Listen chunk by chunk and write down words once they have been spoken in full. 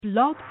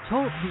Blog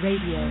Talk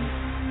Radio.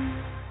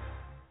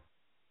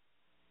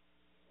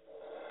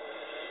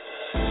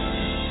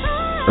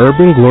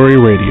 Urban Glory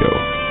Radio,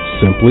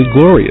 simply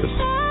glorious.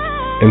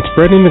 In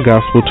spreading the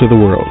gospel to the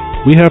world,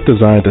 we have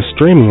designed a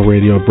streaming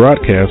radio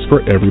broadcast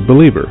for every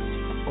believer.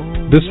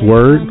 This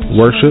word,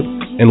 worship,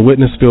 and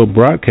witness-filled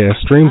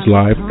broadcast streams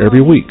live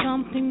every week.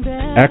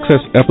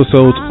 Access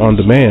episodes on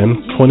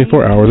demand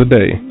 24 hours a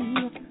day.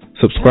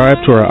 Subscribe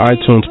to our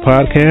iTunes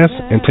podcast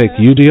and take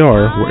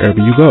UDR wherever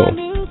you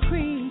go.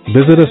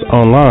 Visit us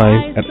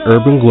online at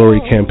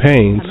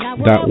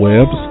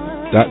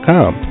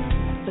urbanglorycampaigns.webs.com.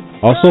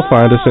 Also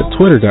find us at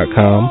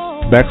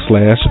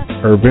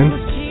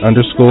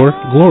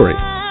twitter.com/urban_glory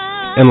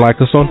and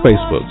like us on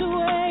Facebook.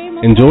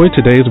 Enjoy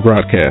today's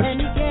broadcast.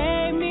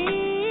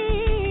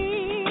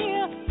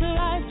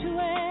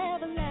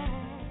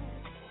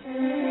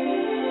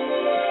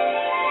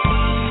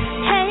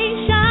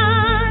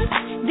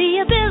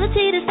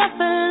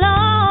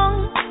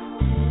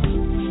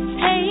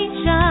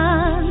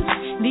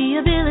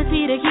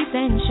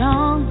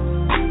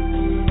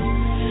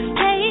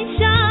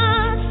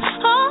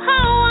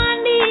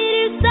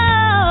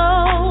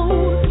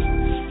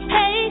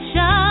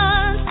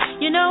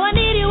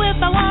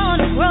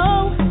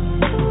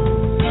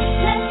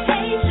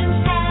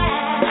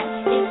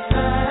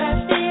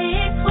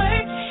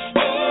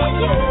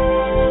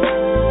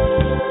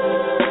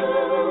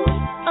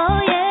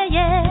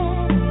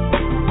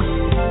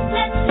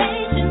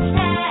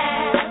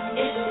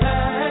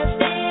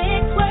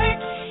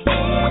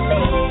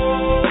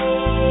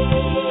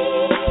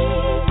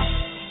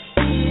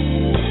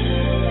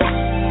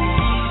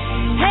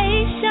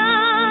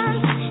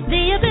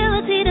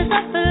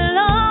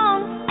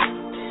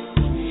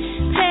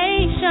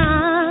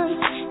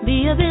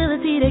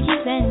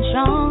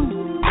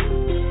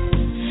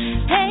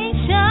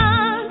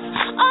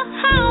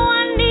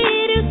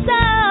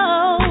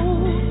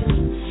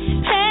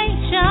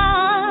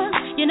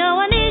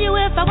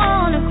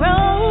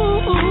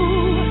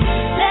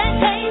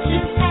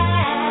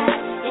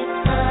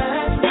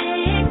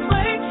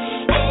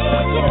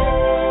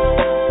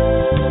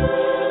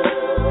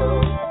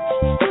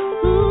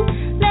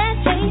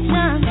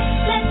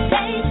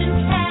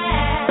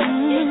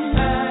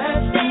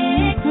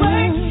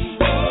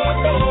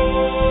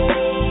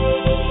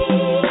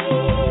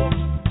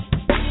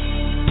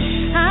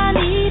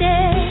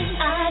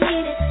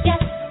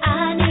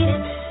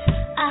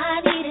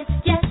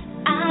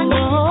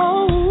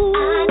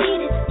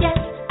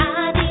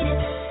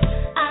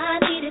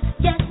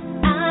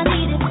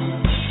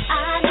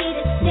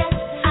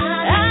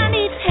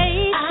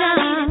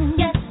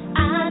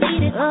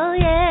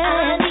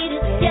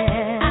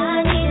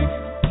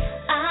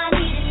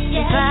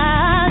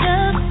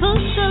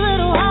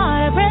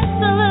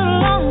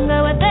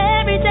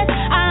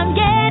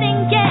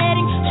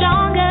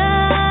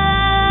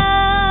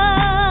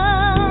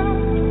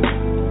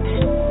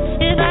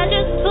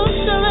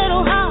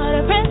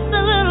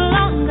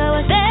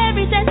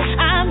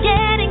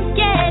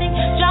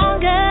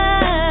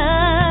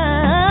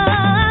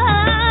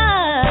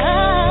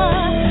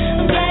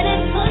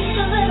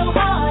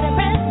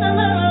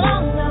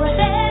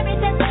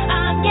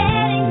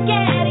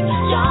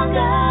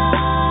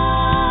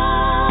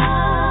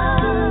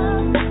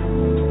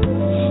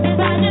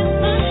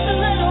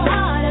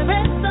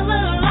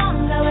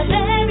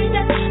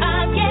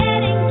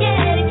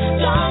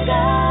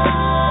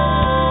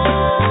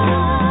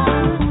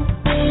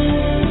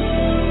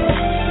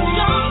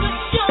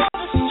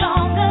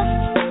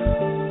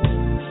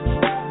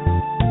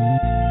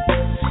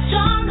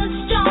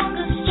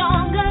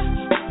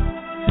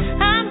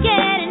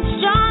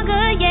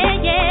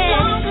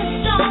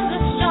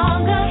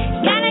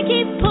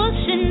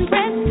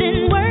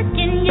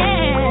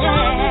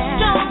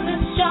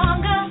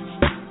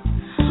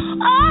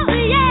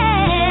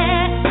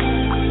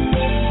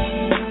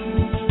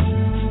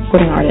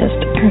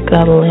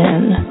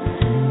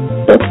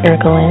 Book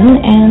Erica Lynn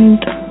and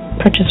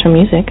purchase her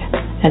music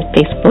at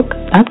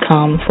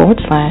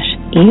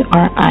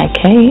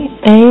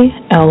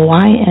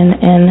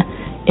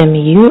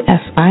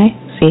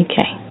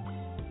facebook.com/ErikaLynnMusick.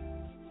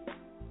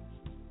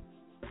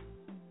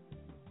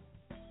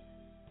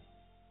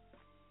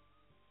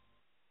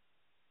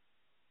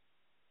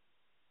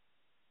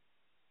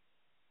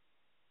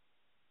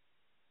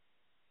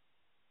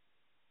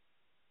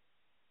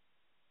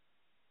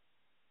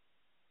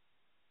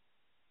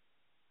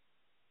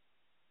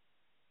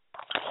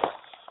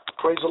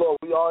 Praise the Lord.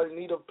 We are in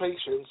need of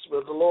patience,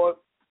 but the Lord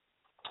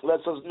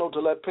lets us know to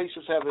let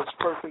patience have its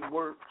perfect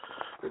work,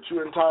 that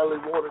you entirely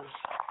wanted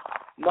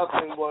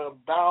nothing but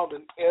abound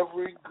in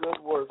every good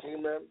work.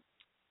 Amen.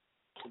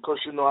 Of course,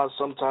 you know I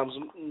sometimes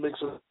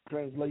mix up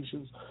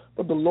translations,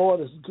 but the Lord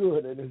is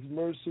good and his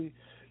mercy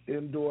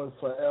endureth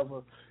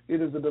forever.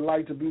 It is a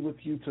delight to be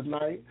with you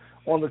tonight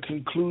on the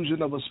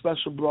conclusion of a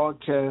special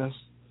broadcast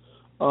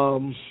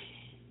on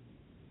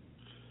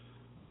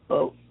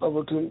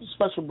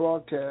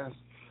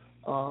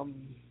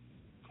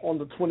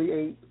the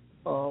 28th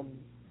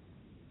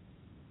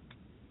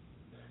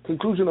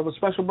conclusion of a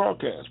special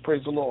broadcast.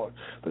 Praise the Lord.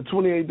 The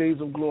 28 Days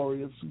of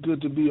Glory. It's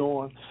good to be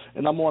on.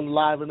 And I'm on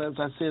live. And as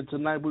I said,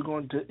 tonight we're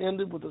going to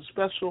end it with a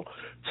special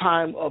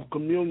time of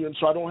communion.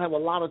 So I don't have a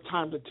lot of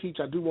time to teach.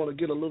 I do want to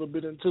get a little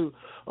bit into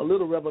a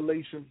little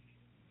revelation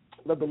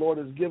that the Lord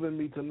has given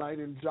me tonight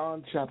in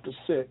John chapter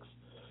 6.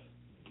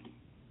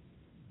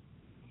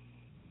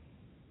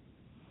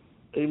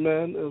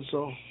 Amen. And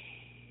so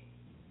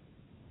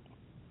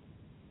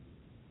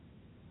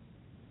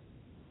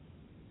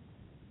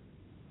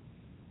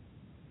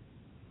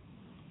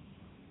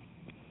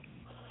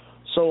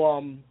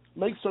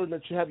make certain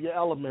that you have your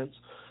elements.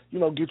 You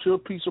know, get you a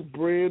piece of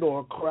bread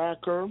or a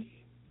cracker,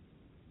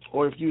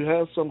 or if you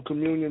have some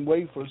communion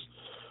wafers,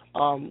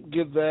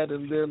 get that,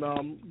 and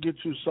then get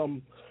you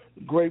some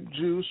grape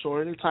juice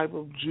or any type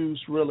of juice,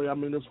 really. I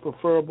mean, it's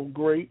preferable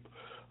grape.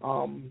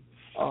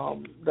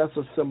 That's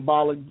a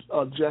symbolic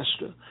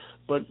gesture.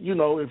 But, you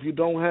know, if you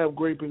don't have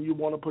grape and you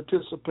want to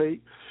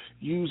participate,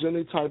 use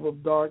any type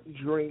of dark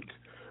drink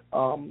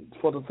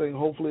for the thing.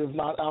 Hopefully it's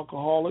not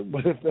alcoholic,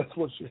 but if that's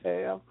what you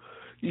have,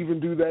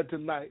 even do that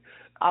tonight.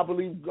 I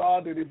believe,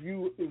 God, that if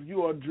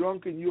you are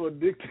drunk and you're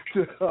addicted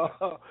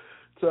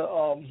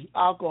to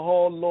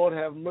alcohol, Lord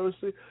have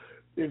mercy.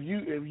 If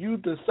you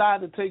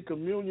decide to take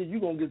communion, you're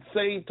going to get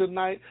saved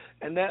tonight,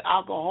 and that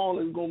alcohol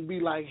is going to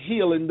be like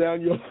healing down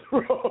your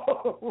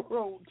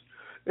throat.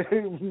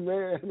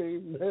 Amen,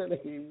 amen,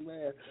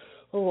 amen.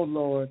 Oh,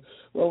 Lord.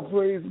 Well,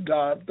 praise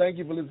God. Thank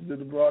you for listening to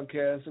the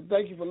broadcast, and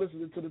thank you for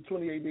listening to the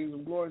 28 Days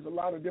of Glory. There's a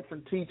lot of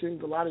different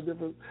teachings, a lot of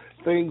different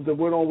things that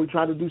went on. We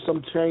tried to do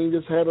some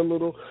changes, had a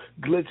little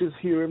glitches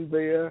here and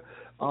there,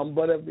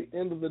 but at the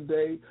end of the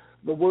day,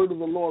 the word of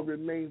the Lord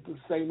remains the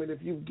same, and if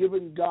you've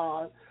given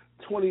God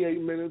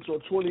 28 minutes or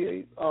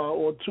 28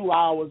 or 2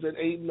 hours and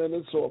 8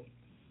 minutes or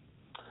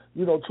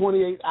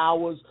 28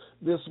 hours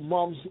this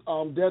month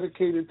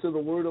dedicated to the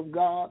Word of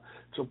God,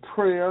 to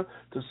prayer,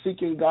 to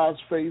seeking God's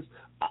face,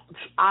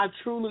 I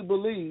truly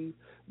believe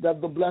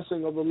that the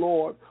blessing of the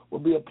Lord will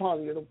be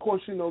upon you. And, of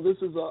course, this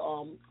is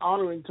an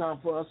honoring time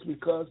for us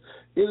because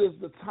it is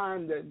the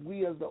time that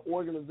we as the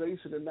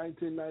organization in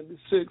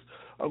 1996,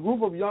 a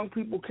group of young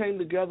people came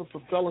together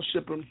for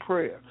fellowship and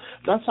prayer.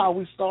 That's how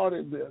we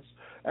started this.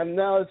 And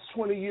now it's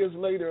 20 years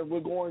later, and we're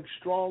going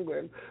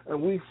stronger,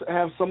 and we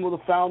have some of the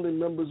founding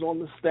members on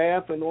the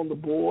staff and on the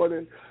board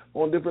and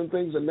on different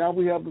things. And now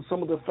we have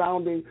some of the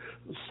founding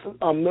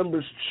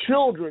members'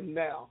 children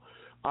now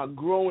are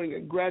growing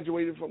and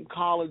graduated from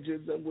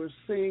colleges, and we're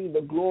seeing the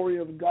glory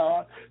of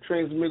God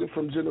transmitted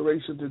from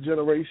generation to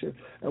generation,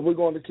 and we're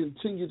going to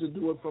continue to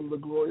do it from the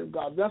glory of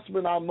God. That's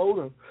been our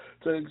motive,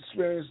 to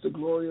experience the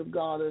glory of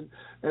God.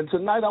 And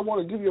tonight I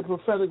want to give you a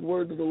prophetic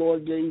word that the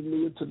Lord gave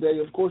me today.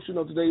 Of course,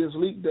 today is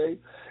Leap Day,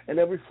 and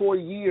every 4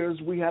 years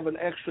we have an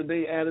extra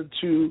day added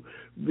to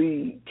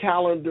the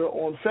calendar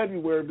on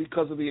February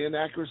because of the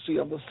inaccuracy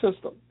of the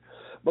system.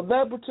 But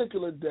that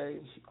particular day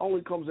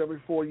only comes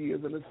every 4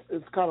 years, and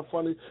it's kind of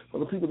funny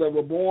for the people that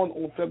were born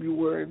on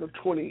February the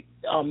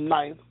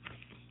 29th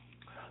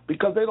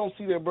because they don't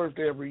see their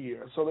birthday every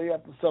year, so they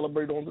have to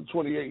celebrate on the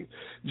 28th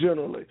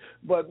generally.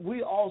 But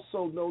we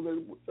also know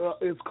that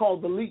it's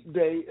called the Leap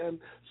Day, and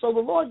so the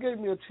Lord gave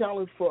me a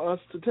challenge for us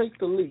to take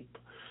the leap.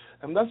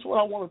 And that's what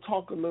I want to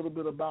talk a little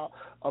bit about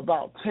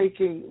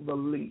taking the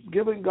leap,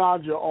 giving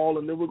God your all,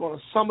 and then we're going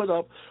to sum it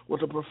up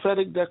with a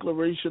prophetic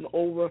declaration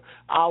over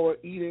our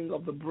eating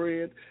of the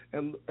bread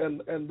and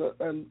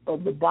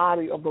of the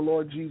body of the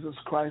Lord Jesus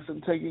Christ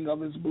and taking of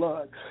his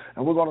blood.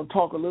 And we're going to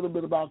talk a little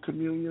bit about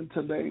communion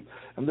today,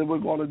 and then we're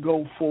going to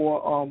go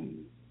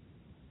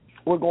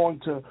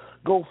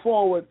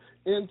forward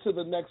into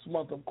the next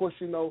month. Of course,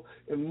 in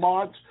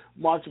March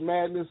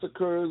Madness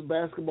occurs.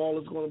 Basketball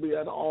is going to be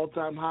at an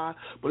all-time high,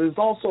 but it's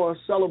also a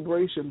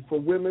celebration for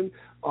women,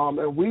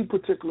 and we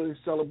particularly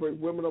celebrate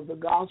women of the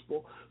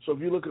gospel. So if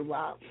you look at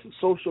our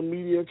social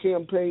media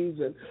campaigns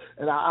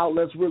and our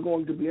outlets, we're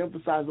going to be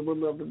emphasizing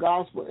women of the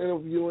gospel,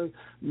 interviewing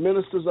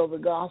ministers of the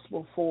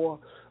gospel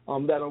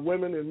that are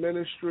women in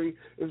ministry.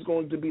 Is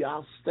going to be an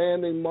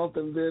outstanding month,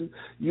 and then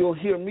you'll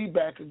hear me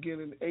back again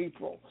in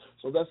April.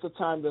 So that's the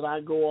time that I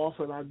go off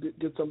and I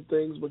get some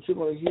things, but you're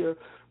going to hear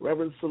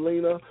Reverend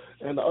Selena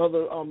and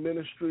other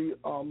ministry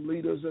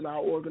leaders in our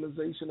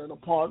organization and the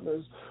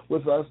partners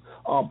with us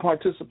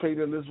participate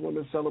in this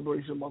Women's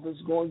Celebration Month.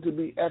 It's going to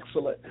be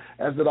excellent,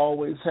 as it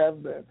always has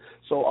been.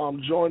 So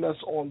join us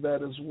on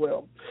that as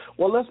well.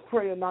 Well, let's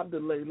pray and not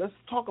delay. Let's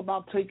talk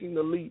about taking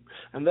the leap,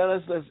 and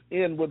let's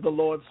end with the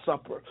Lord's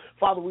Supper.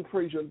 Father, we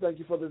praise you and thank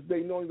you for this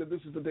day, knowing that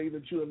this is the day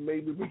that you have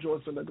made. We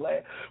rejoice and are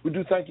glad. We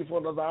do thank you for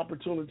another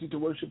opportunity to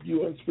worship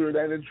you in spirit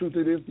and in truth.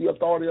 It is the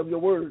authority of your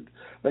word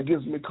that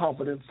gives me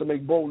confidence to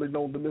make boldly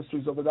known the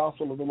mysteries of the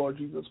gospel of the Lord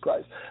Jesus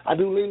Christ. I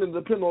do lean and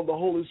depend on the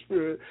Holy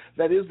Spirit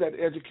that is that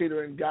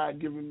educator and guide,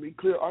 giving me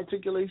clear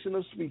articulation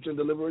of speech and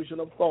deliberation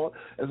of thought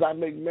as I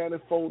make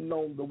manifold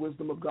known the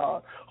wisdom of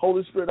God.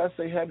 Holy Spirit, I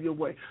say, have your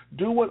way.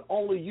 Do what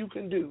only you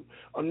can do.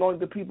 Anoint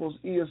the people's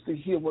ears to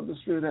hear what the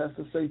Spirit has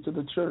to say to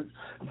the church.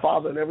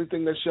 Father, and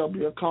everything that shall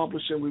be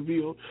accomplished and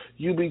revealed,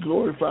 you be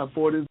glorified.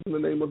 For it is in the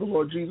name of the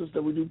Lord Jesus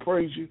that we do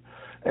praise you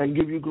and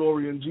give you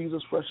glory in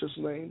Jesus' precious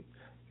name.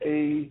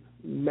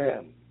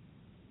 Amen.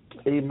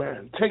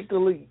 Amen. Take the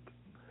leap.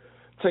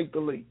 Take the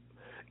leap.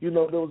 You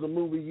know, there was a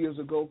movie years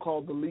ago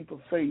called The Leap of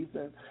Faith,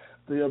 and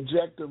the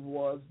objective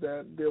was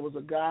that there was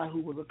a guy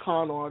who was a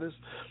con artist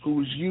who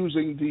was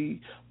using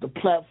the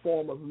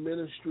platform of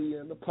ministry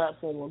and the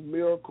platform of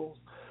miracles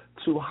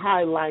to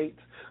highlight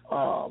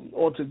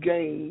or to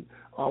gain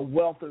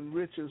wealth and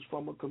riches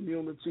from a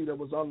community that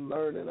was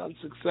unlearned and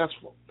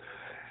unsuccessful.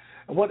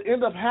 And what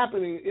ended up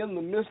happening in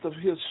the midst of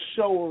his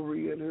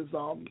showery and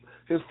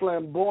his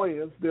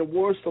flamboyance, there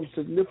were some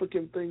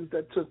significant things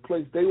that took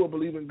place. They were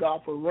believing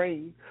God for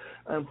rain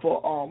and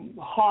for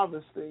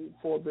harvesting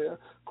for their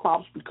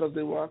crops because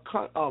they were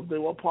part of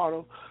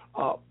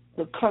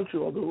the country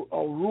or the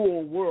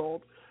rural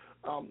world.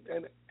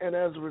 And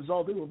as a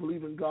result, they were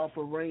believing God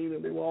for rain,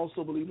 and they were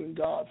also believing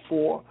God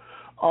for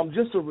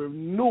just a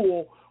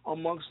renewal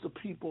amongst the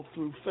people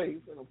through faith.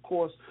 And, of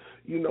course,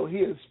 you know, he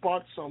had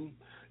sparked some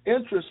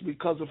interest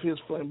because of his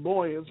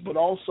flamboyance, but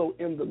also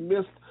in the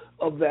midst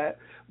of that,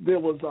 there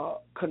was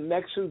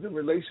connections and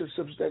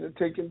relationships that had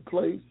taken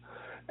place.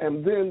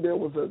 And then there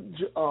was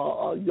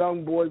a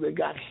young boy that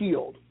got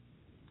healed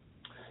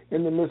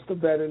in the midst of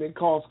that, and it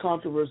caused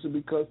controversy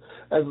because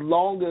as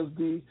long as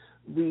the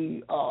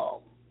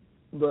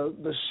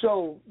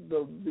show,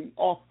 the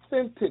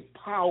authentic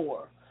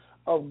power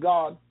of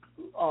God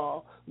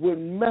would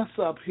mess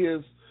up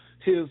his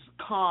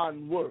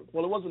con work.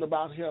 Well, it wasn't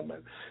about him,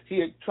 and he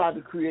had tried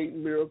to create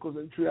miracles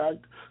and tried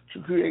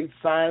to create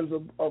signs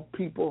of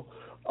people,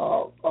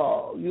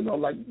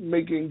 like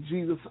making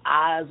Jesus'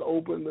 eyes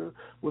open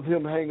with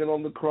him hanging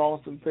on the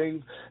cross and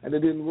things, and it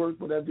didn't work.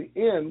 But at the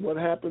end, what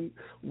happened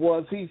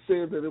was he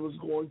said that it was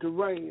going to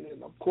rain,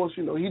 and of course,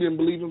 he didn't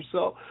believe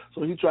himself,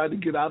 so he tried to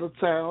get out of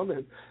town,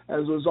 and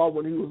as a result,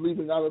 when he was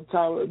leaving out of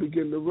town, it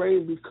began to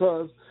rain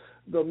because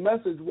the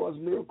message was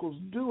miracles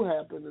do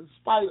happen in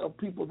spite of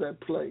people that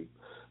play.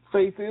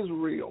 Faith is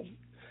real,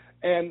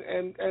 and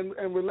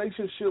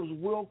relationships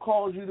will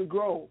cause you to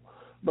grow.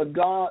 But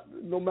God,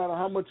 no matter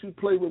how much you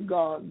play with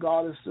God,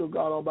 God is still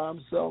God all by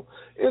himself.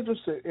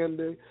 Interesting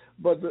ending,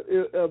 but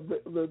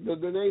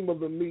the name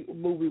of the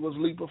movie was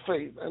Leap of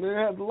Faith, and it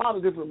had a lot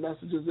of different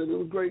messages, and it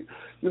was great.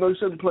 You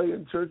shouldn't play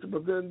in church,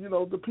 but then,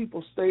 the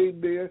people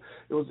stayed there.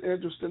 It was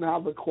interesting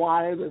how the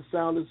choir that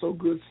sounded so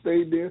good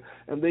stayed there,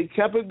 and they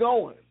kept it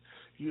going.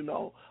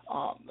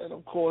 And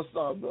of course,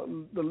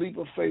 the Leap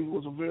of Faith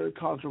was a very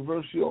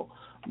controversial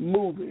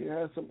movie. It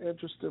had some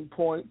interesting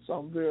points,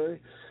 very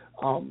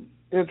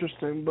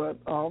interesting. But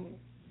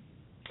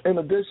in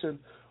addition,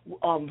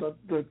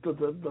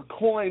 the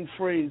coin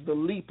phrase, the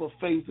leap of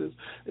faith,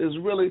 is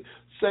really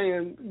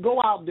saying go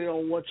out there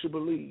on what you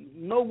believe,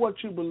 know what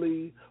you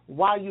believe,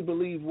 why you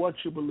believe what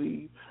you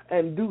believe,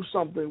 and do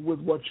something with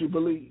what you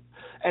believe.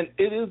 And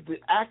it is the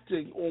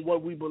acting on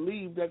what we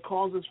believe that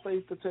causes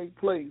faith to take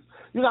place.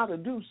 You got to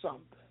do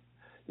something.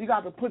 You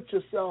got to put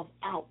yourself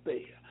out there.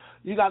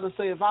 You got to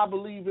say, if I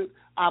believe it,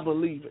 I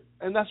believe it.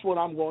 And that's what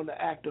I'm going to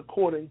act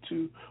according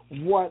to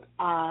what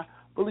I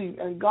believe.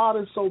 And God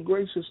is so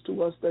gracious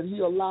to us that he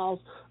allows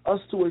us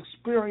to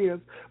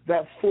experience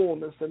that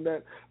fullness and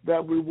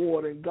that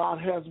reward. And God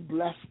has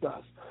blessed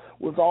us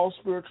with all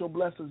spiritual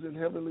blessings in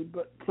heavenly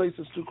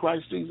places through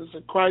Christ Jesus.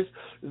 And Christ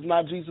is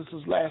not Jesus'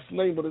 last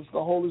name, but it's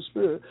the Holy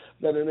Spirit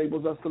that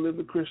enables us to live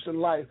the Christian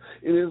life.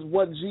 It is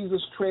what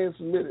Jesus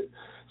transmitted.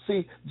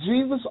 See,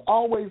 Jesus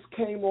always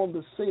came on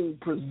the scene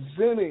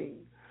presenting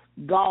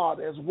God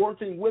as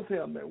working with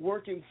him and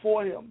working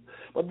for him.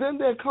 But then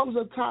there comes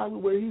a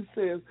time where he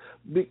says,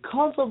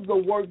 because of the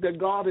work that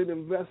God had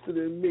invested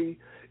in me,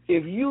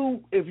 if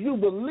you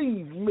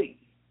believe me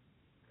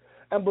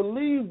and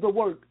believe the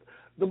work,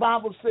 the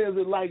Bible says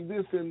it like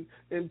this in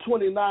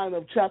 29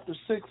 of chapter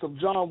 6 of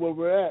John, where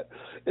we're at.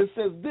 It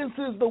says, this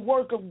is the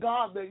work of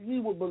God, that ye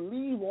will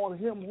believe on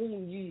him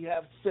whom ye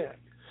have sent.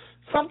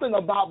 Something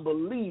about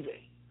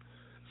believing.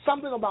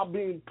 Something about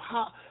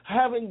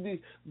having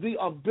the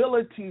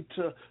ability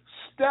to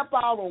step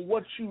out on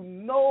what you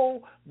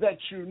know that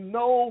you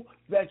know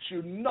that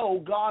you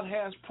know God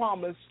has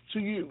promised to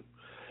you.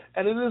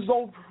 And it is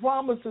those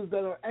promises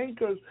that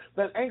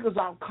anchors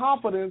our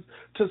confidence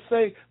to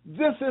say,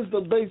 this is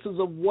the basis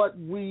of what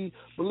we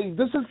believe.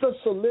 This is the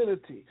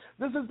solidity.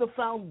 This is the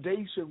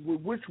foundation with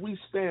which we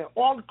stand.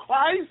 On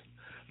Christ,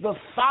 the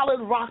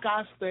solid rock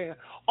I stand.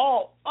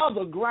 All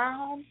other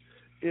ground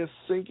is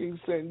sinking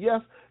sand. Yes,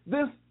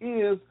 this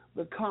is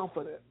the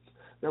confidence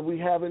that we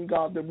have in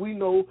God, that we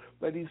know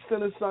that he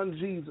sent his son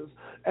Jesus.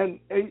 And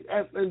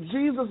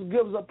Jesus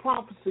gives a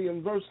prophecy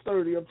in verse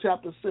 30 of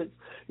chapter 6.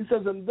 He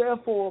says, and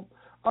therefore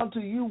unto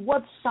you,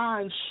 what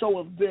signs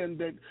showeth then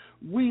that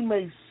we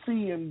may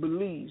see and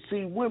believe?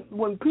 See,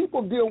 when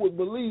people deal with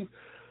belief,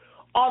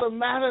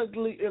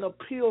 automatically it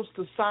appeals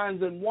to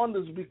signs and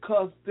wonders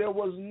because there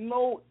was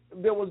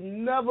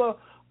never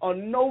a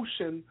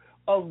notion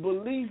of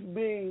belief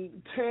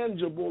being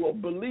tangible or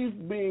belief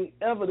being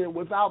evident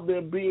without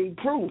there being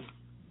proof.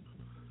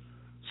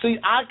 See,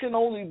 I can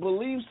only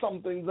believe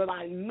something that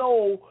I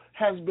know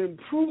has been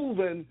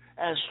proven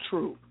as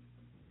true.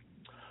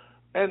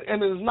 And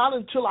it is not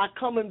until I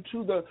come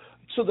into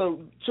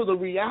the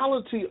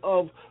reality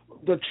of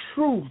the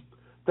truth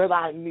that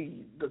I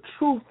need, the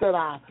truth that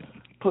I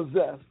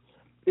possess,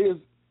 is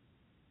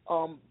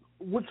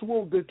which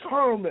will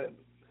determine,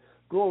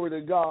 glory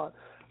to God,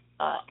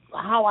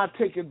 how I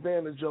take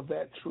advantage of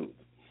that truth.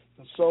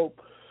 And so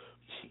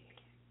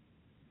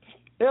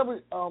every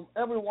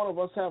one of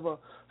us have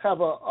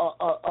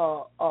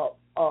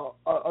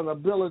an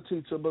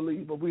ability to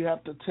believe, but we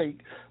have to take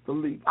the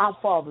leap. Our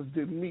fathers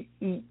did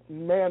eat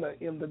manna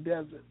in the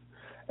desert,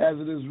 as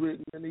it is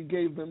written, and he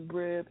gave them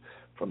bread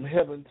from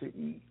heaven to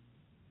eat.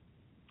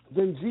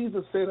 Then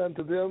Jesus said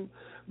unto them,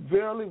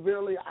 verily,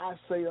 verily, I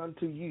say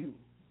unto you,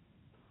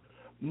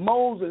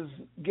 Moses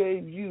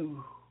gave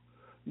you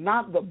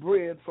not the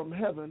bread from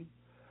heaven,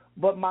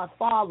 but my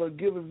Father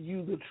giveth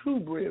you the true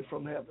bread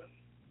from heaven.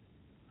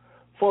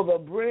 For the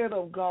bread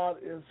of God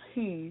is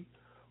he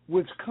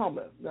which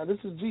cometh. Now this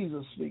is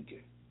Jesus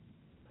speaking.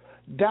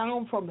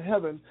 Down from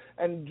heaven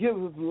and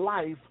giveth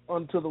life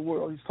unto the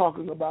world. He's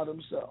talking about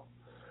himself.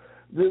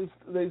 Then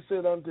they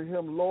said unto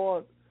him,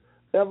 Lord,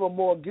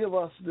 evermore give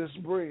us this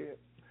bread.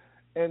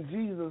 And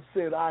Jesus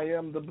said, I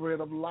am the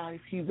bread of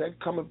life. He that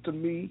cometh to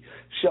me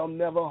shall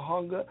never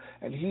hunger,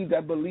 and he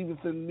that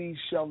believeth in me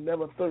shall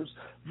never thirst.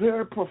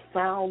 Very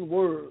profound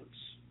words.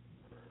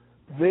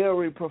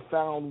 Very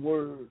profound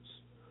words.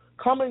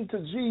 Coming to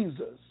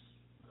Jesus,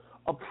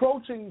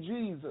 approaching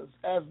Jesus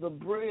as the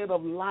bread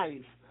of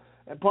life,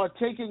 and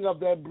partaking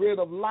of that bread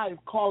of life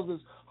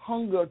causes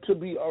hunger to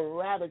be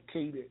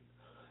eradicated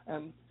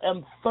and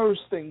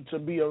thirsting to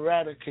be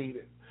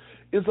eradicated.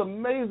 It's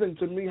amazing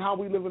to me how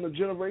we live in a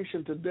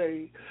generation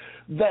today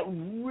that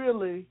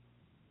really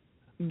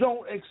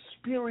don't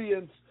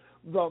experience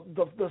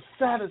the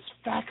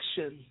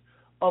satisfaction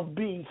of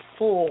being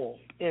full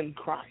in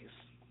Christ.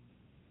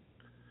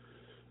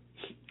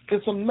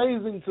 It's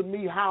amazing to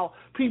me how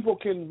people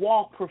can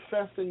walk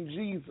professing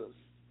Jesus,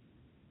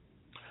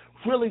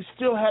 really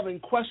still having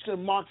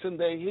question marks in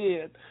their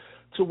head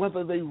to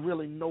whether they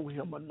really know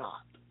him or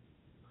not.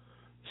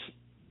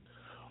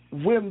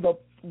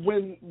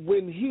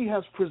 When he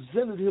has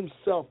presented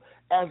himself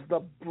as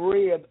the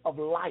bread of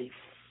life,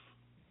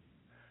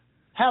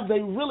 have they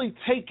really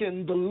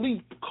taken the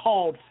leap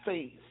called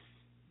faith?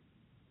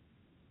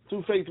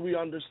 Through faith we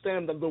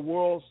understand that the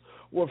worlds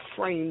were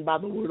framed by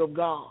the word of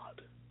God.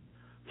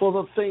 For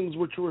the things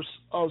which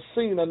are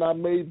seen are not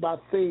made by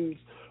things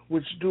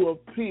which do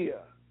appear.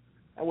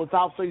 And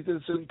without faith it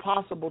is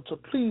impossible to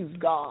please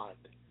God.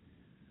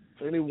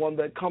 For anyone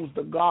that comes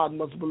to God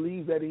must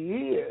believe that he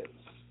is,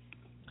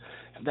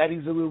 and that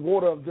he's a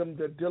rewarder of them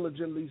that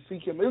diligently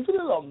seek him. Isn't it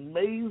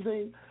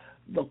amazing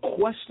the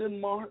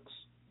question marks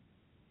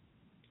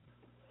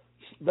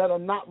that are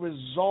not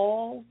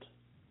resolved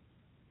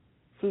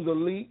through the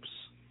leaps?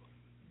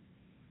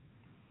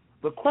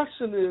 The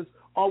question is,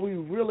 are we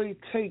really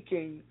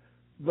taking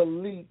the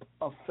leap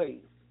of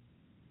faith?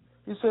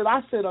 He said, I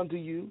said unto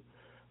you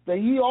that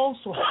ye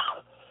also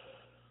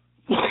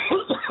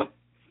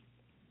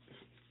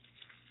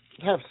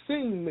have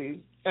seen me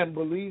and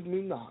believe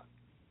me not.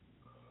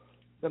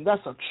 And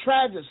that's a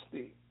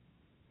tragedy,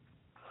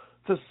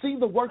 to see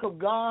the work of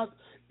God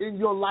in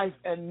your life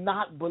and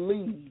not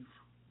believe.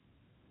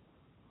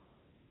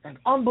 And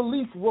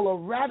unbelief will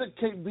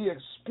eradicate the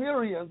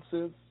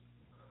experiences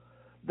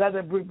that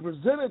have been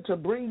presented to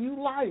bring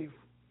you life,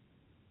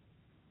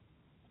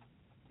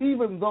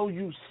 even though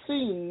you've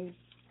seen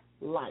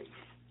life.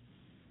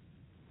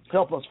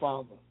 Help us,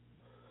 Father.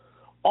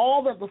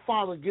 All that the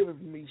Father giveth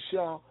me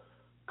shall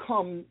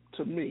come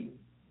to me,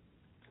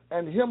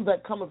 and him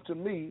that cometh to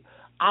me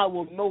I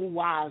will no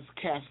wise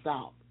cast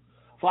out.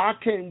 For I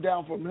came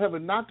down from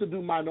heaven not to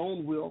do mine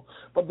own will,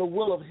 but the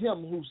will of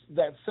him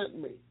that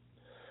sent me.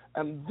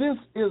 And this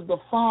is the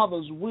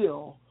Father's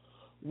will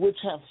which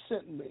hath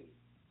sent me,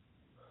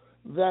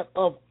 that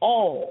of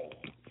all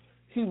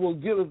he will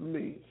give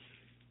me,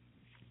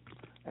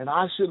 and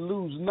I should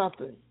lose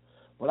nothing,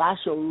 but I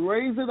shall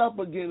raise it up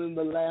again in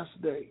the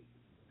last day.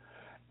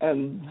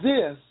 And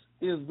this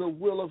is the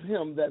will of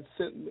him that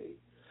sent me,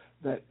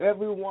 that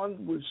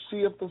everyone which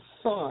seeth the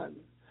Son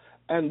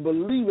and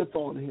believeth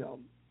on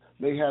him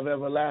may have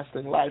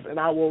everlasting life, and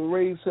I will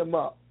raise him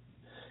up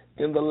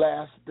in the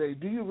last day.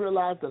 Do you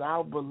realize that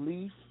our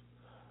belief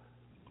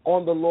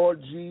on the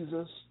Lord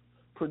Jesus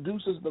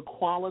produces the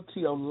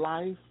quality of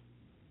life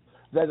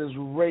that is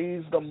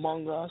raised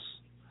among us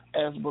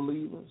as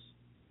believers?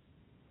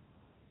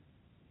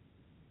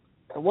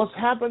 And what's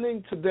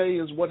happening today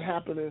is what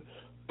happened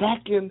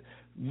back in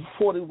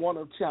 41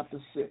 of chapter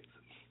 6.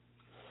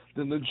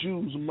 Then the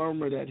Jews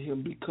murmured at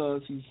him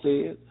because he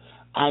said,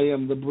 I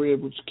am the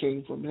bread which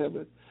came from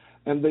heaven.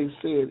 And they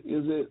said,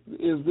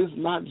 is this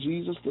not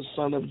Jesus, the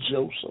son of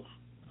Joseph,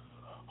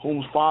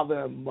 whose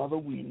father and mother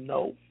we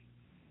know?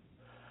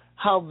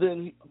 How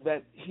then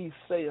that he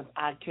saith,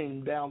 I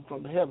came down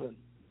from heaven?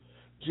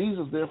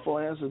 Jesus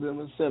therefore answered them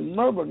and said,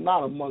 murmur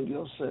not among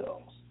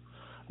yourselves.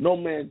 No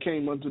man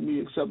came unto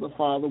me except the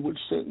Father which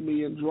sent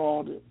me and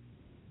drawed him.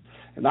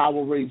 And I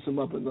will raise him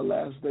up in the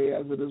last day,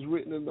 as it is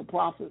written in the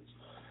prophets.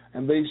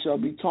 And they shall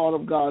be taught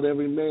of God.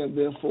 Every man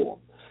therefore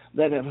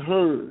that have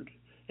heard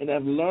and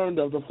have learned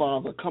of the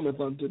Father cometh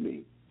unto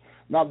me.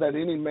 Not that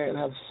any man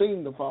have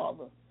seen the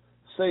Father,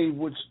 save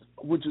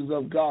which is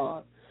of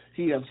God.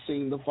 He hath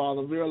seen the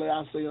Father. Verily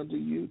I say unto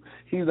you,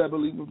 he that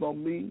believeth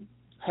on me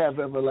have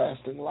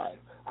everlasting life.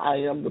 I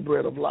am the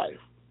bread of life.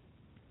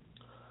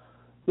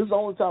 This is the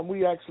only time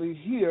we actually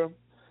hear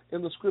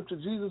in the scripture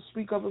Jesus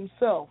speak of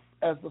himself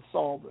as the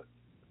solvent.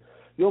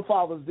 Your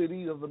fathers did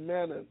eat of the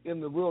manna in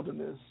the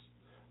wilderness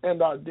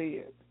and are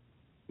dead.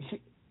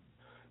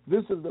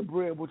 This is the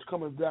bread which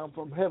cometh down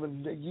from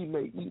heaven, that ye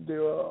may eat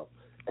thereof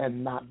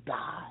and not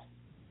die.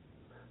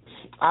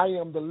 I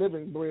am the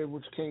living bread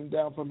which came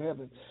down from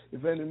heaven.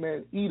 If any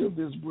man eat of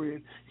this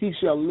bread, he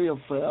shall live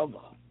forever.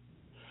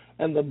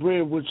 And the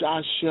bread which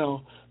I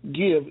shall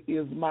give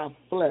is my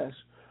flesh,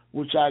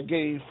 which I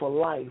gave for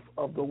life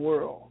of the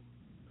world.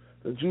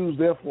 The Jews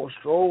therefore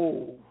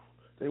strove.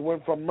 They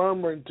went from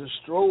murmuring to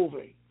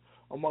striving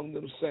among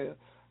them, saying,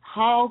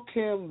 how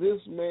can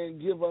this man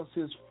give us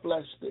his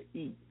flesh to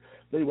eat?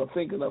 They were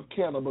thinking of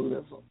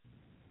cannibalism.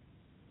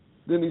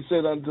 Then he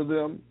said unto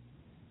them,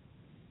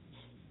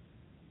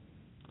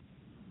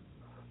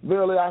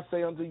 verily I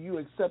say unto you,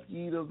 except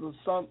ye eat of the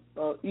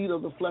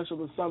flesh of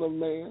the Son of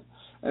Man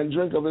and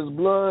drink of his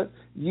blood,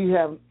 ye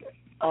have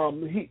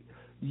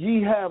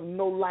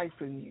no life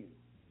in you.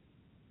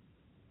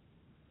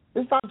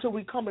 It's not until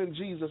we come in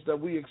Jesus that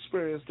we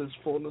experience this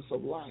fullness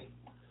of life.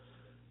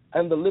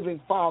 And the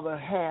living Father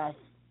hath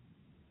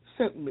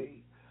sent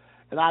me,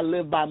 and I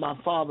live by my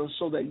Father,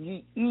 so that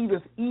ye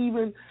eateth,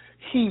 even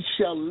he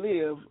shall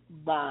live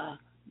by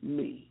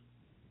me.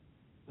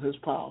 It's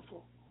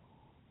powerful.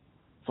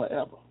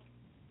 Forever.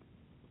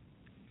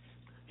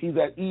 He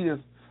that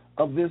eateth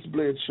of this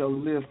bread shall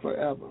live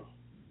forever.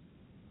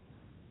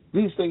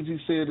 These things he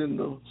said in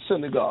the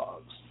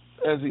synagogues,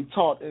 as he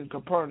taught in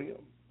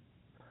Capernaum.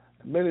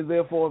 Many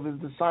therefore of his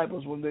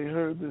disciples, when they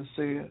heard this,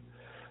 said,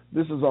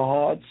 this is a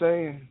hard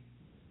saying.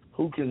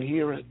 Who can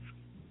hear it?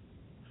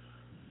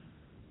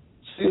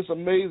 See, it's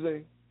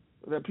amazing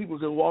that people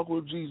can walk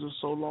with Jesus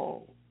so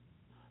long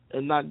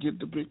and not get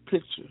the big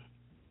picture.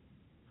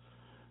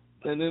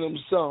 And in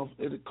himself,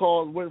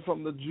 went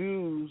from the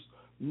Jews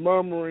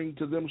murmuring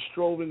to them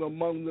striving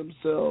among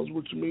themselves,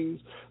 which means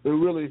they're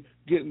really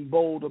getting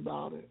bold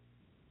about it,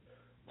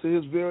 to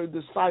his very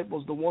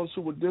disciples, the ones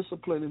who were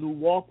disciplined and who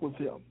walked with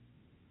him.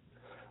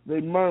 They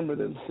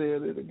murmured and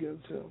said it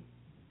against him.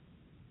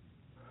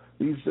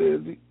 They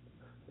said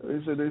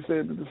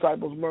the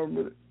disciples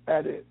murmured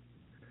at it.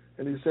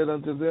 And he said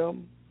unto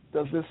them,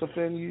 does this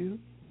offend you?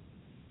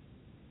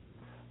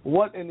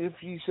 What, and if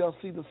ye shall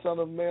see the Son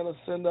of Man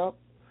ascend up,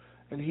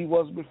 and he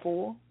was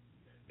before?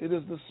 It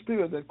is the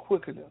Spirit that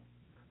quickeneth,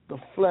 the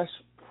flesh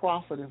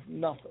profiteth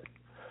nothing.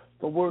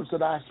 The words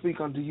that I speak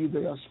unto you,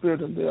 they are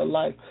spirit and they are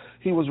life.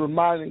 He was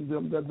reminding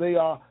them that they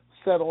are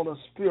set on a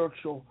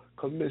spiritual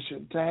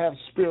commission, to have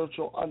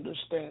spiritual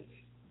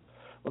understanding.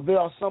 But there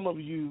are some of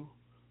you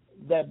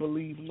that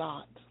believe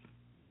not.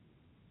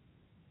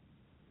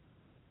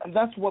 And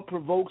that's what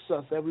provokes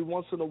us every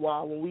once in a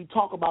while when we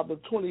talk about the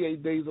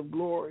 28 days of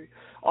glory.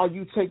 Are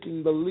you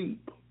taking the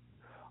leap?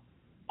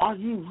 Are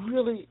you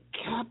really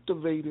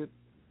captivated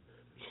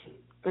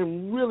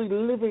and really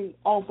living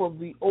off of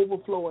the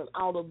overflow and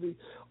out of the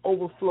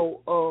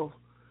overflow of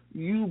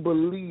you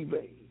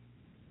believing?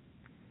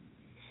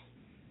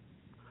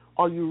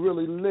 Are you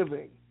really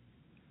living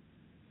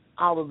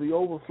out of the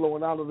overflow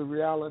and out of the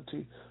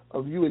reality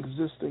of you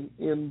existing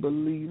in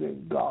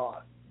believing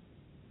God?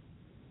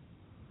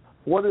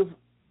 What if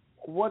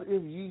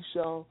ye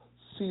shall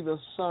see the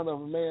Son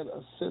of Man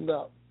ascend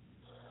up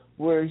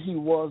where he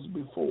was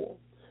before?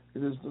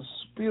 It is the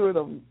spirit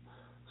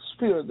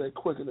that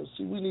quickeneth.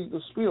 See, we need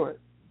the Spirit.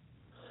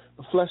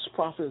 The flesh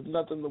profiteth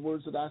nothing. The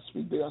words that I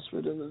speak, they are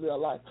spirit and they are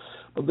life.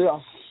 But there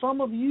are some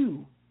of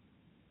you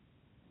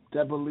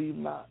that believe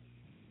not.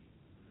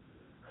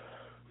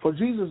 For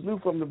Jesus knew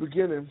from the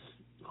beginning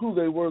who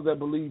they were that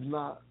believed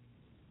not,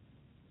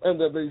 and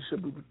that they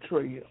should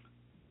betray him.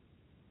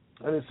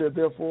 And he said,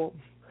 therefore,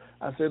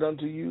 I said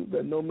unto you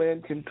that no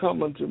man can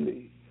come unto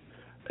me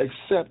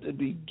except it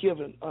be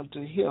given unto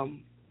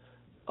him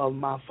of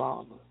my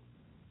Father.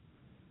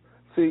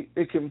 See,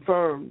 it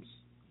confirms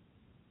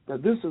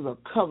that this is a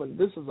covenant,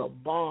 this is a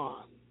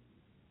bond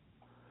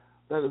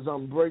that is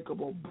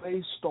unbreakable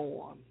based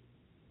on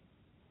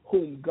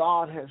whom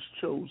God has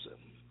chosen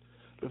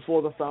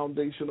before the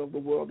foundation of the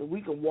world. And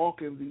we can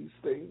walk in these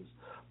things,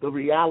 the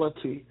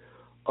reality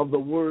of the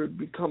Word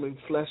becoming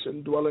flesh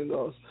and dwelling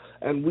us,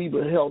 and we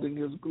beheld in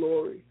his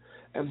glory.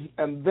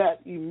 and that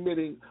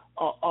emitting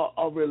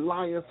a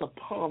reliance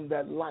upon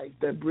that life,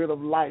 that bread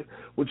of life,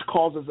 which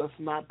causes us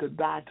not to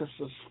die, to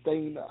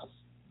sustain us.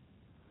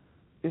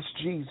 It's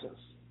Jesus.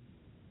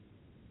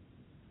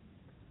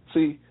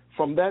 See,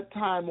 from that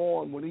time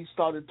on, when he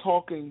started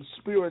talking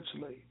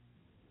spiritually,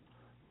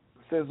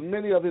 it says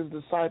many of his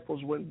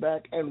disciples went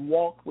back and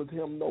walked with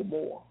him no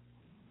more.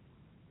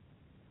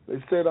 Then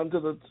he said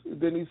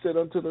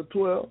unto the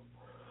 12,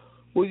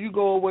 will you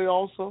go away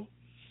also?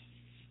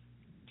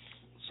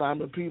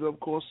 Simon Peter, of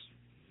course,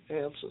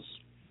 answers,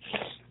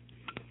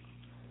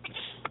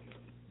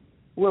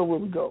 where will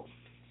we go?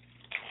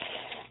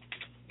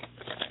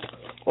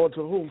 Or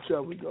to whom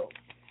shall we go?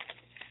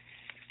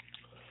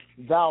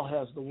 Thou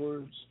hast the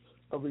words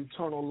of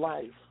eternal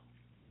life.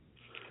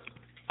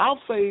 Our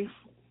faith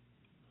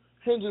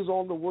hinges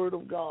on the word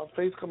of God.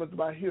 Faith cometh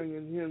by hearing,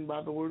 and hearing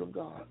by the word of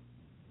God.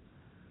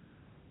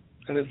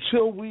 And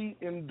until we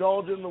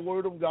indulge in the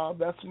word of God,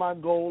 that's my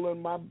goal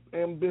and my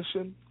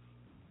ambition.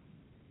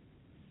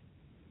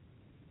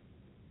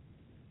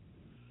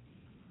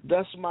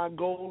 That's my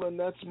goal and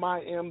that's my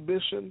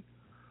ambition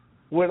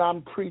when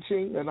I'm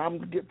preaching and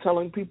I'm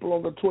telling people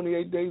on the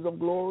 28 days of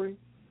glory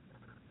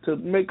to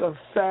make a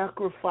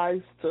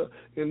sacrifice to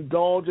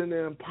indulge and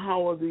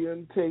empower the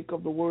intake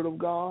of the word of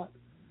God.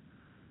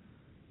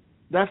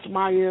 That's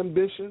my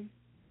ambition.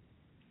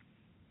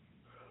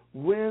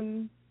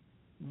 When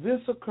this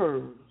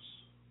occurs,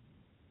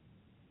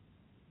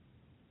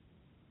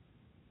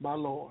 my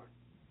Lord,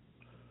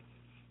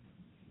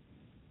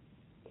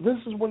 this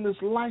is when this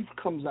life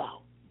comes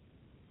out.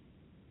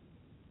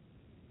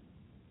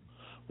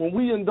 When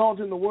we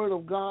indulge in the word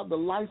of God, the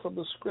life of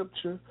the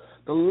scripture,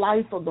 the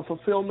life of the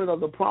fulfillment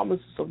of the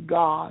promises of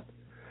God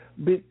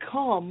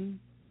become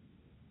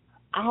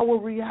our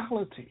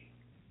reality.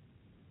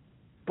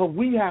 But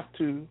we have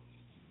to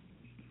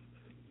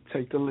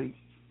take the lead.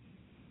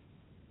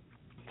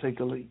 Take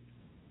the lead.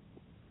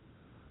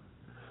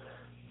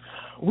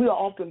 We are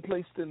often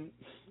placed in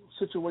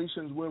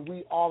situations where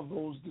we are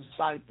those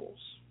disciples.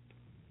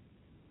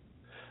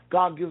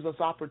 God gives us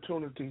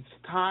opportunities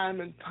time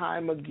and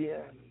time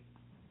again.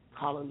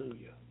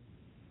 Hallelujah.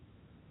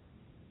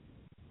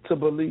 To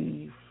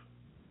believe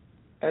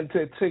and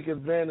to take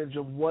advantage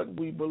of what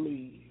we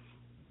believe.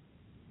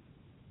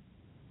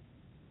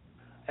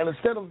 And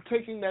instead of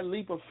taking that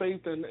leap of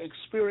faith and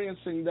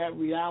experiencing that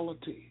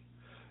reality,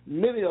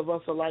 many of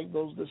us are like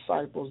those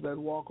disciples that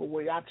walk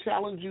away. I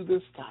challenge you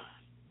this time,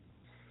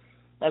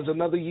 as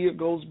another year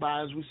goes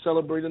by, as we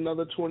celebrate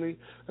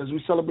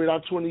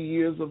our 20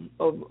 years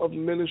of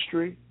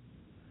ministry,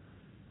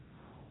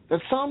 that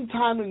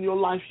sometime in your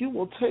life you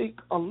will take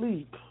a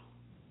leap,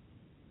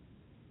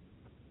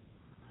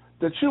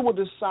 that you will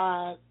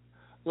decide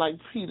like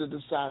Peter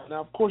decided.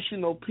 Now, of course, you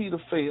know Peter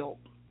failed,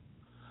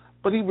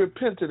 but he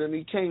repented and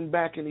he came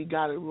back and he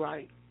got it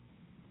right.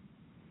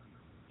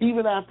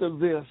 Even after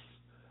this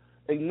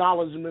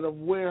acknowledgement of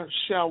where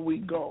shall we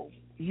go,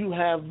 you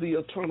have the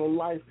eternal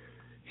life.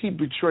 He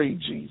betrayed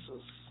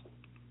Jesus.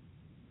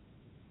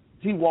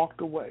 He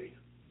walked away.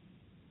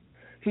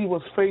 He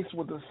was faced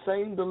with the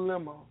same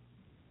dilemma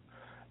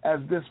as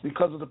this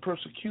because of the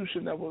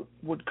persecution that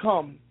would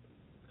come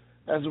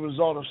as a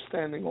result of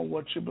standing on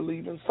what you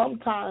believe in.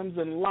 Sometimes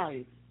in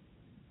life,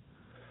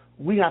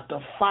 we have to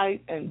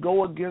fight and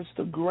go against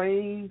the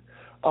grain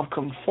of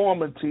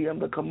conformity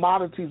and the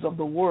commodities of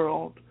the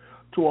world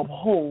to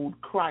uphold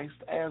Christ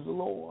as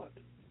Lord.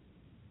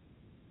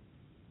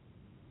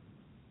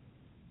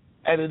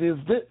 And it is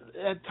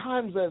at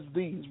times as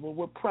these where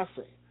we're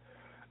pressing,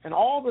 and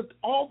all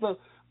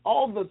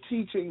the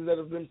teachings that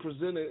have been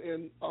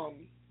presented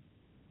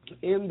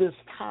in this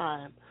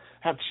time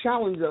have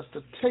challenged us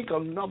to take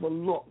another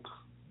look,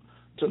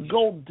 to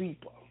go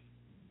deeper.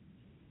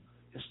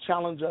 It's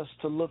challenged us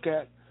to look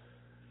at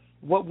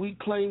what we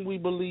claim we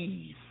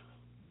believe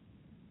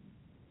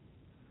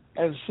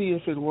and see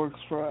if it works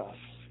for us.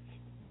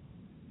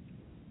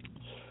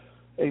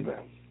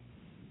 Amen.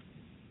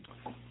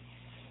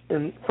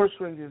 In 1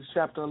 Corinthians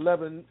chapter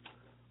 11,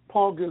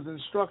 Paul gives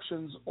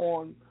instructions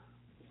on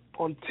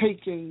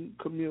taking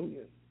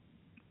communion.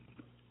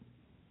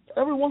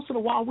 Every once in a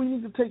while, we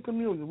need to take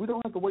communion. We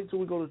don't have to wait till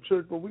we go to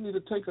church, but we need to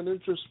take an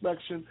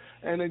introspection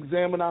and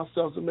examine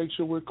ourselves to make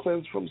sure we're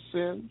cleansed from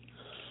sin,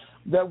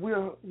 that we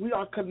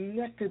are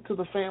connected to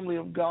the family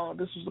of God.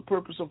 This is the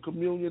purpose of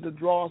communion, to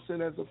draw us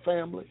in as a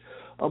family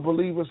of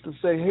believers, to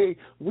say, hey,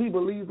 we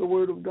believe the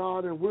word of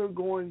God, and we're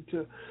going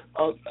to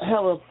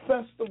have a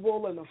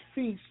festival and a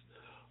feast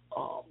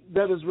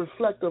that is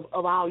reflective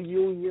of our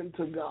union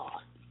to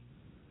God.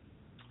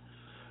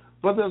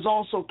 But there's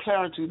also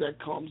clarity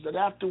that comes, that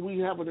after we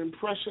have an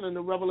impression and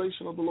the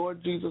revelation of the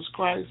Lord Jesus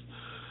Christ,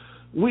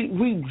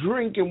 we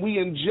drink and we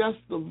ingest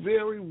the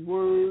very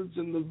words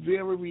and the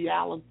very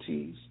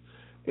realities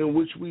in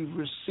which we've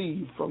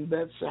received from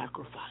that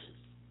sacrifice.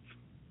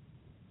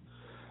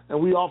 And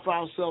we offer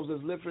ourselves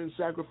as living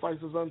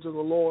sacrifices unto the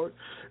Lord.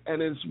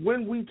 And it's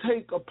when we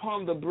take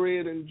upon the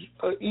bread and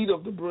eat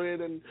of the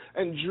bread and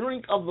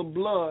drink of the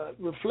blood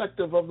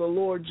reflective of the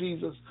Lord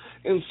Jesus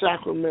in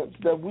sacraments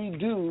that we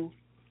do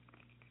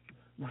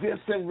this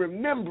in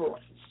remembrance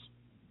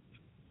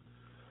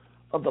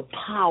of the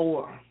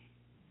power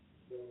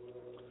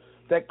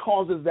that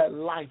causes that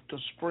life to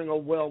spring a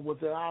well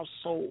within our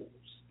souls.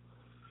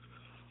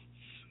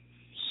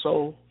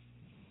 So,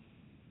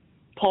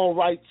 Paul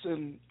writes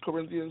in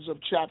Corinthians of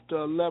chapter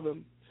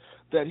 11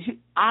 that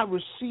I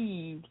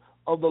received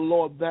of the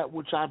Lord that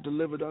which I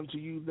delivered unto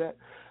you, that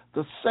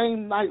the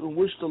same night in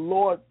which the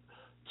Lord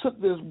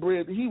took this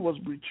bread, he was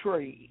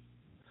betrayed.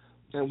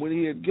 And when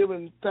he had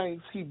given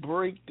thanks, he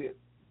brake it.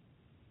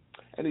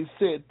 And he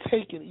said,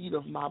 take and eat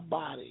of my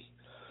body,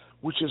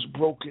 which is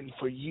broken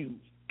for you.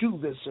 Do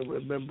this in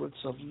remembrance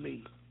of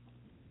me.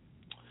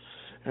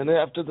 And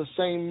after the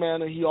same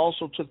manner, he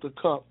also took the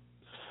cup.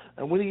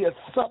 And when he had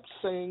supped,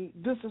 saying,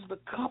 this is the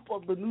cup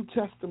of the New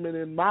Testament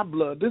in my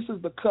blood. This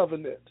is the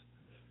covenant.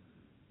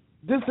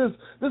 This is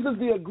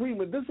the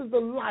agreement. This is the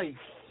life.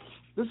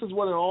 This is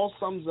what it all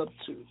sums up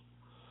to.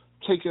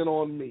 Take it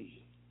on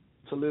me.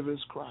 To live is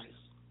Christ.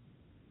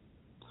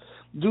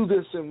 Do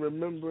this in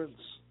remembrance.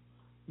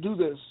 Do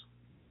this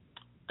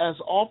as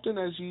often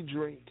as ye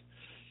drink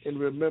in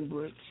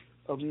remembrance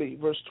of me.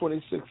 Verse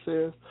 26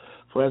 says,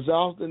 for as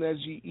often as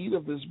ye eat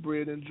of this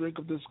bread and drink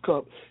of this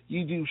cup,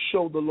 ye do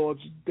show the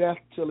Lord's death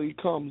till he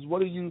comes. What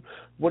do you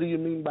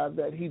mean by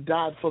that? He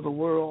died for the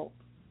world.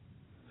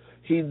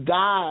 He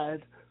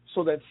died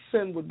so that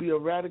sin would be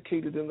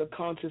eradicated in the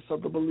conscience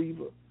of the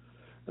believer,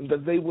 and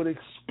that they would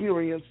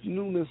experience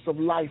newness of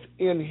life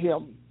in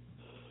him.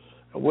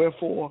 And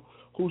wherefore,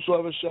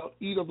 whosoever shall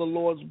eat of the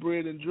Lord's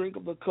bread and drink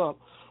of the cup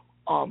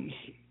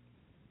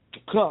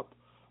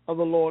of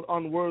the Lord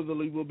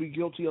unworthily will be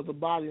guilty of the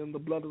body and the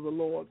blood of the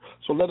Lord.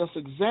 So let us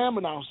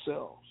examine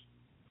ourselves,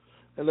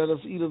 and let us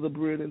eat of the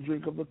bread and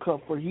drink of the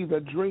cup. For he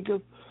that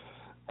drinketh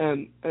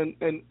and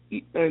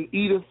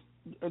eateth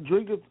and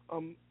drinketh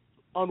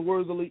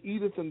unworthily,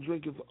 eateth and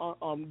drinketh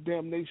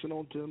damnation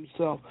unto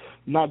himself,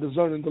 not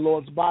discerning the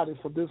Lord's body.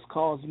 For this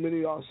cause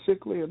many are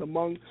sickly, and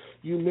among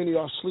you many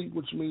are asleep,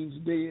 which means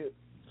dead.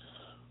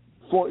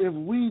 For if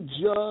we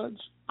judge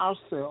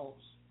ourselves,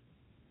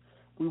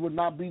 we would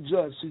not be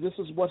judged. See, this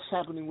is what's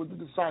happening with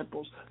the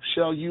disciples.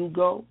 Shall you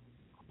go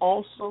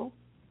also?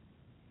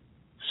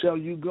 Shall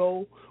you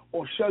go,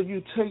 or shall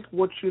you take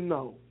what you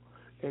know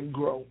and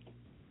grow?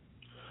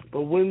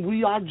 But when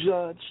we are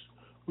judged,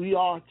 we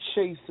are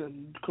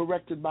chastened,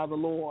 corrected by the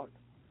Lord,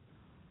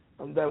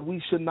 and that we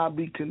should not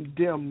be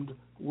condemned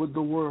with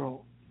the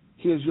world.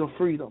 Here's your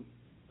freedom.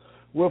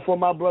 Wherefore,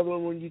 my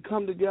brethren, when you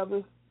come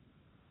together,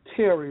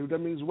 tarry. That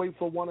means wait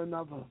for one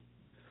another.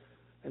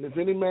 And if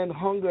any man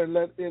hunger,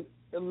 let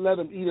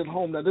him eat at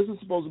home. Now, this is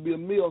supposed to be a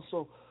meal,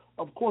 so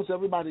of course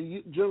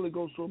everybody generally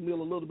goes to a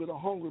meal a little bit of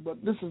hungry,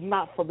 but this is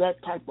not for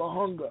that type of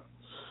hunger.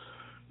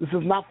 This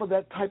is not for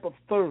that type of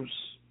thirst.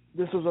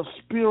 This is a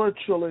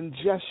spiritual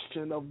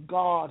ingestion of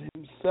God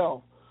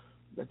himself,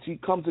 that ye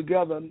come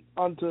together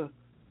unto,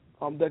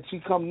 that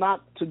ye come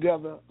not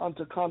together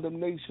unto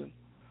condemnation.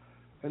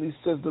 And he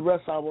says, the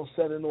rest I will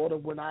set in order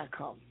when I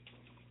come.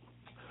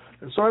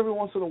 And so every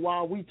once in a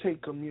while we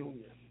take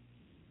communion.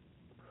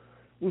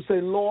 We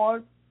say,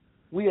 Lord,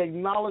 we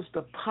acknowledge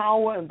the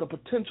power and the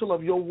potential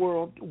of your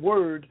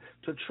word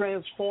to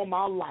transform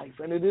our life.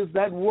 And it is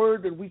that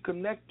word that we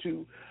connect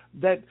to,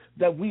 that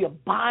we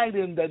abide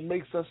in, that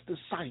makes us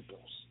disciples.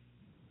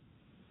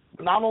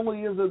 Not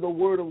only is it the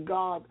word of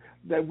God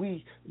that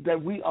we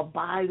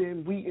abide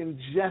in, we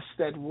ingest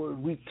that word.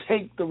 We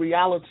take the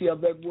reality of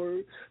that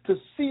word to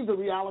see the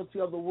reality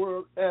of the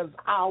word as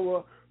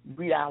our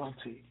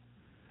reality.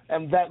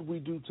 And that we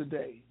do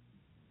today.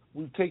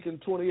 We've taken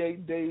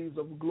 28 days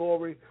of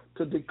glory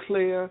to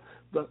declare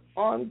the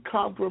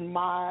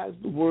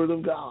uncompromised word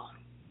of God.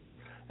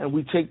 And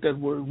we take that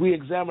word. We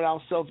examine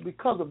ourselves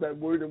because of that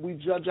word, and we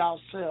judge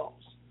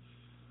ourselves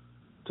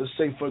to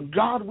say, for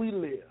God we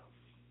live,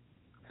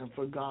 and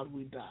for God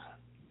we die.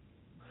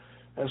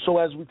 And so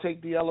as we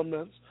take the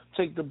elements,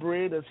 take the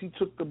bread, as he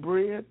took the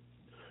bread,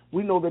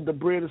 we know that the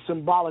bread is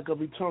symbolic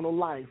of eternal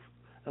life.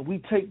 And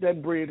we take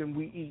that bread and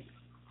we eat.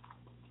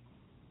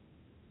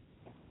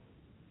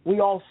 We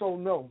also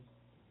know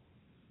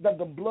that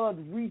the blood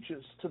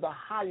reaches to the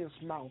highest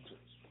mountains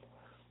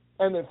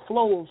and it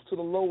flows to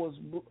the lowest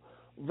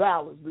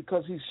valleys,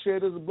 because he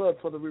shed his blood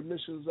for the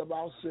remissions of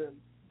our sin.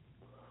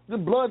 The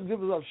blood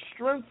gives us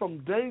strength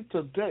from day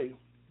to day.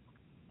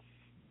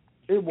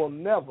 It will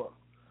never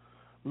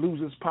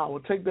lose its power.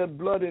 Take that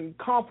blood in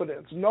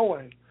confidence,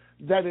 knowing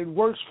that it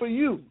works for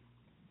you.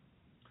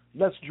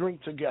 Let's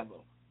drink together.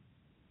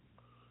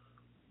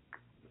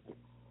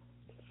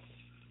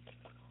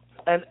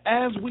 And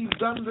as we've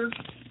done this,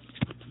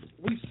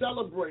 we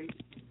celebrate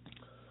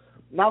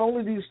not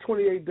only these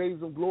 28 days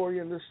of glory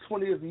in this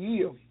 20th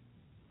year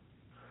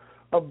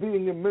of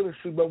being in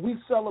ministry, but we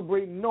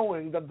celebrate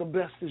knowing that the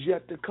best is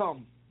yet to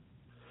come,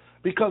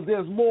 because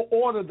there's more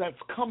order that's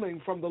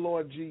coming from the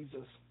Lord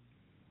Jesus,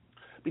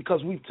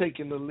 because we've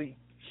taken the lead.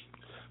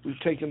 We've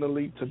taken the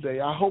lead today.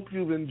 I hope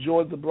you've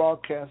enjoyed the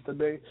broadcast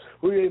today.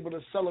 We're able to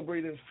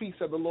celebrate and feast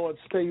at the Lord's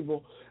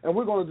table, and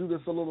we're going to do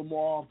this a little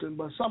more often,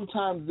 but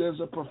sometimes there's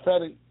a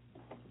prophetic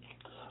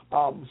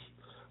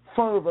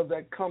fervor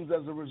that comes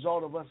as a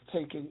result of us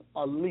taking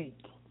a leap.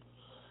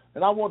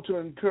 And I want to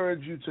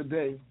encourage you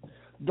today,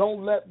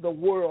 don't let the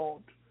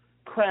world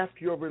craft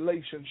your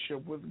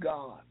relationship with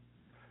God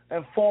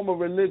and form a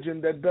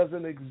religion that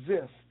doesn't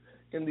exist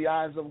in the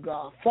eyes of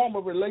God. Form a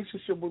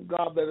relationship with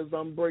God that is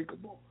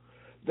unbreakable,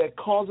 that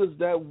causes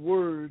that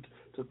word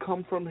to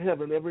come from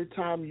heaven every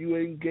time you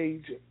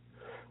engage it,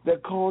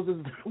 that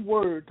causes the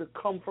word to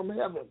come from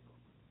heaven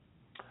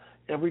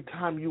every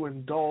time you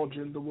indulge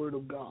in the word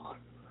of God.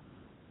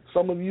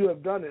 Some of you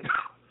have done it.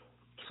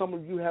 Some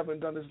of you haven't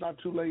done it. It's not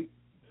too late.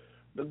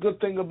 The good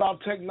thing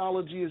about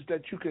technology is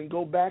that you can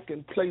go back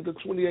and play the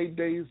 28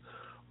 days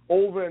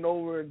over and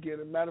over again.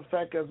 As a matter of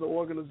fact, as an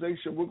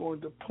organization, we're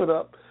going to put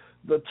up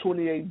the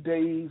 28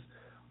 days,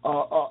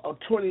 a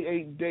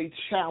 28-day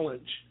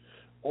challenge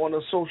on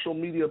a social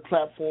media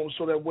platform,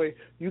 so that way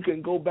you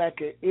can go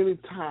back at any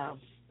time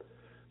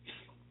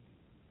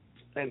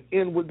and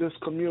end with this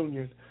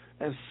communion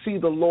and see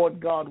the Lord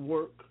God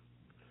work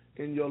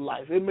in your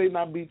life. It may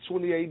not be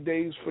 28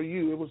 days for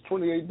you. It was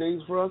 28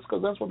 days for us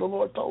because that's what the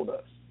Lord told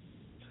us.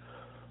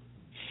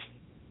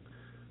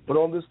 But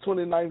on this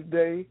 29th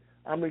day,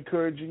 I'm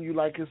encouraging you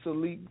like it's a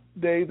leap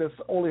day that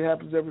only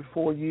happens every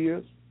 4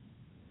 years.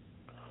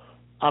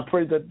 I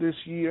pray that this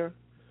year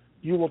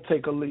you will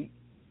take a leap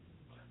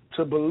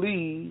to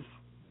believe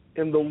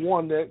in the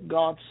one that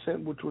God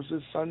sent, which was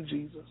his son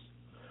Jesus,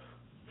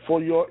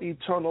 for your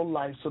eternal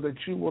life, so that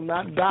you will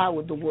not die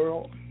with the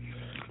world,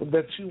 but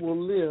that you will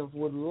live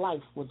with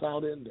life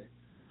without ending.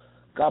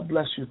 God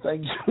bless you.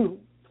 Thank you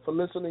for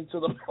listening to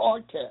the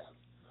broadcast.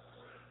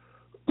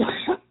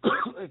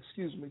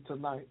 Excuse me,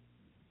 tonight.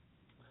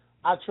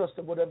 I trust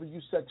that whatever you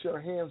set your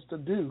hands to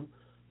do,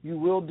 you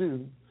will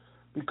do,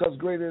 because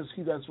greater is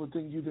he that's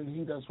within you than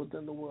he that's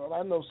within the world.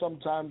 I know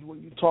sometimes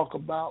when you talk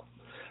about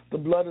the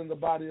blood and the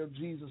body of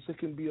Jesus, it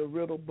can be a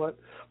riddle, but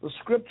the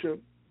scripture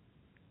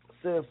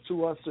says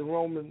to us in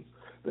Romans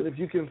that if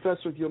you confess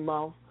with your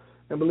mouth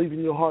and believe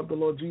in your heart the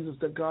Lord Jesus,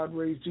 that God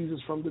raised Jesus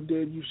from the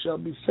dead, you shall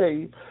be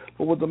saved.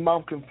 For with the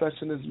mouth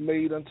confession is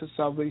made unto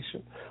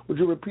salvation. Would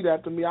you repeat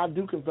after me? I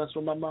do confess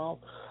with my mouth.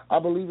 I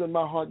believe in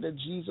my heart that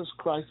Jesus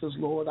Christ is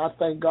Lord. I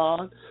thank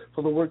God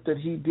for the work that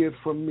he did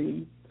for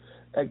me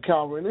at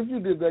Calvary. And if you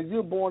did that,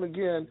 you're born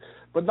again.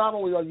 But not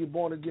only are you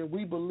born again,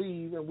 we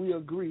believe and we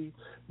agree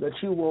that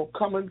you will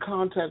come in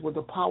contact with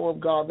the power of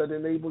God that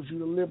enables you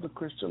to live the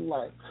Christian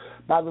life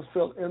by the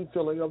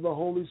infilling of the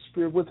Holy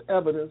Spirit with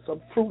evidence of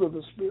fruit of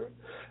the Spirit,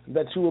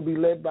 that you will be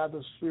led by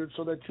the Spirit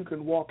so that you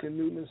can walk in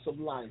newness of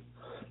life.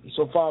 And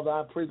so, Father,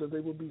 I pray that they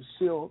will be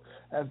sealed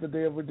as the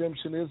day of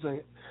redemption is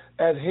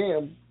at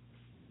hand,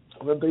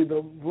 that they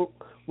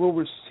will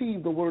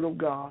receive the word of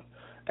God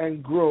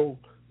and grow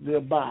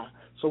thereby.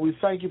 So we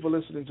thank you for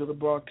listening to the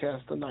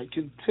broadcast tonight.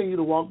 Continue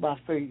to walk by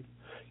faith.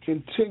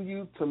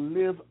 Continue to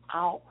live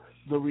out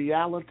the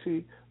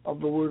reality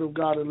of the word of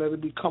God and let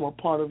it become a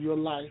part of your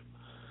life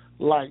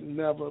like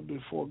never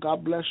before.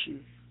 God bless you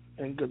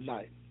and good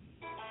night.